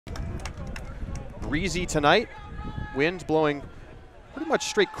breezy tonight. Wind blowing pretty much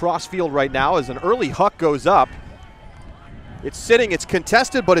straight cross field right now as an early huck goes up. It's sitting, it's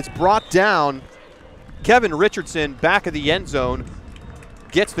contested, but it's brought down. Kevin Richardson, back of the end zone,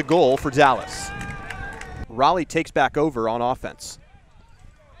 gets the goal for Dallas. Raleigh takes back over on offense.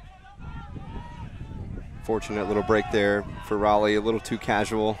 Fortunate little break there for Raleigh, a little too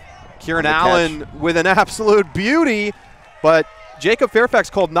casual. Kieran Allen with an absolute beauty, but Jacob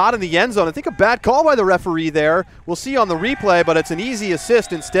Fairfax called not in the end zone. I think a bad call by the referee there. We'll see on the replay, but it's an easy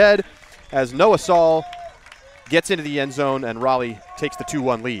assist instead as Noah Saul gets into the end zone and Raleigh takes the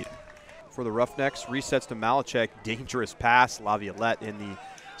 2-1 lead. For the Roughnecks, resets to Mechanix. Dangerous pass, Laviolette in the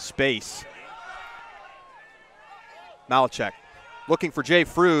space. Mechanix looking for Jay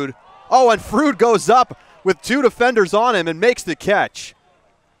Frood. Oh, and Frood goes up with two defenders on him and makes the catch.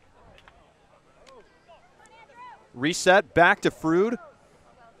 Reset back to Frood.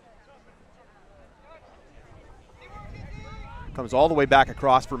 Comes all the way back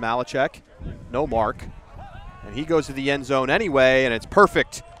across for Mechanix. No mark. And he goes to the end zone anyway, and it's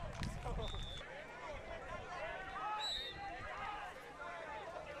perfect.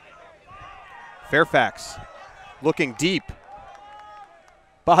 Fairfax looking deep.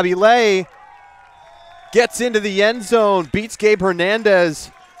 Bobby Lay gets into the end zone, beats Gabe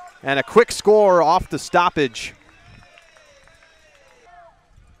Hernandez, and a quick score off the stoppage.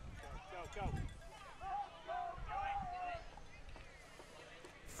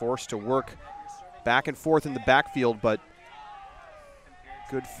 Forced to work back and forth in the backfield, but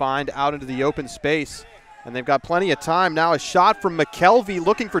good find out into the open space. And they've got plenty of time now. A shot from McKelvey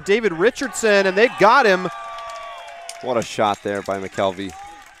looking for David Richardson, and they got him. What a shot there by McKelvey.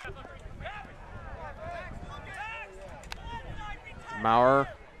 Maurer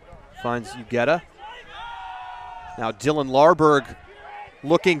finds Ugetta. Now Dylan Larberg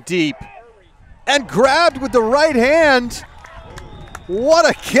looking deep and grabbed with the right hand. What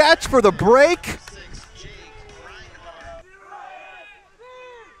a catch for the break.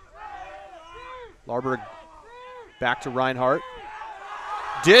 Larberg back to Reinhardt.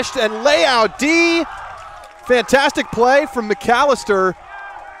 Dished and layout D. Fantastic play from McAllister.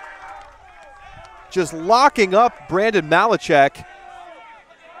 Just locking up Brandon Mechanix.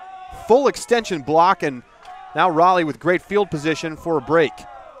 Full extension block, and now Raleigh with great field position for a break.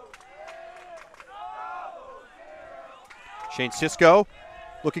 Shane Cisco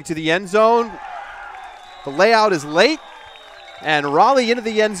looking to the end zone. The layout is late, and Raleigh into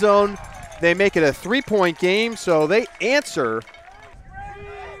the end zone. They make it a 3-point game, so they answer.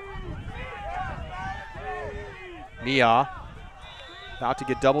 Mia about to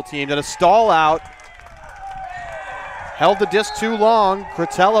get double teamed and a stall out. Held the disc too long.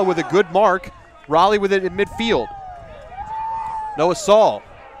 Cretella with a good mark. Raleigh with it in midfield. Noah Saul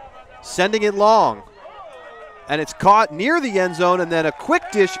sending it long. And it's caught near the end zone, and then a quick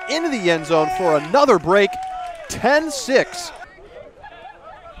dish into the end zone for another break. 10-6.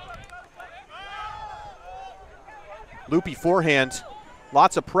 Loopy forehand.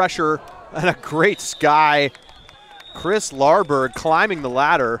 Lots of pressure and a great sky. Chris Larberg climbing the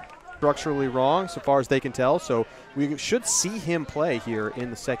ladder. Structurally wrong so far as they can tell, so we should see him play here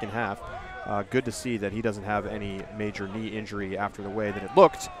in the second half. Good to see that he doesn't have any major knee injury after the way that it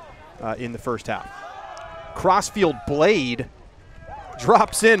looked in the first half. Crossfield Blade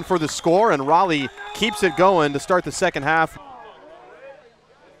drops in for the score, and Raleigh keeps it going to start the second half.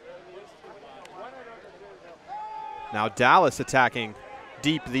 Now Dallas attacking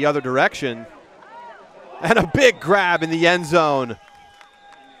deep the other direction. And a big grab in the end zone.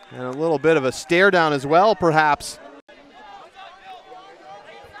 And a little bit of a stare down as well, perhaps.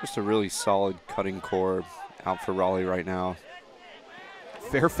 Just a really solid cutting core out for Raleigh right now.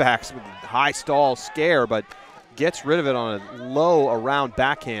 Fairfax with a high stall scare, but gets rid of it on a low around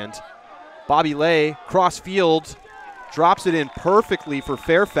backhand. Bobby Lay, cross field, drops it in perfectly for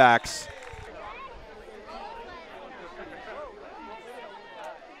Fairfax.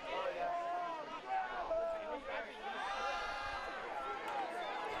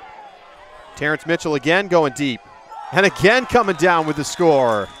 Terrence Mitchell again going deep, and again coming down with the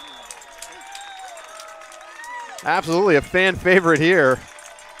score. Absolutely a fan favorite here,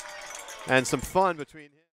 and some fun between him.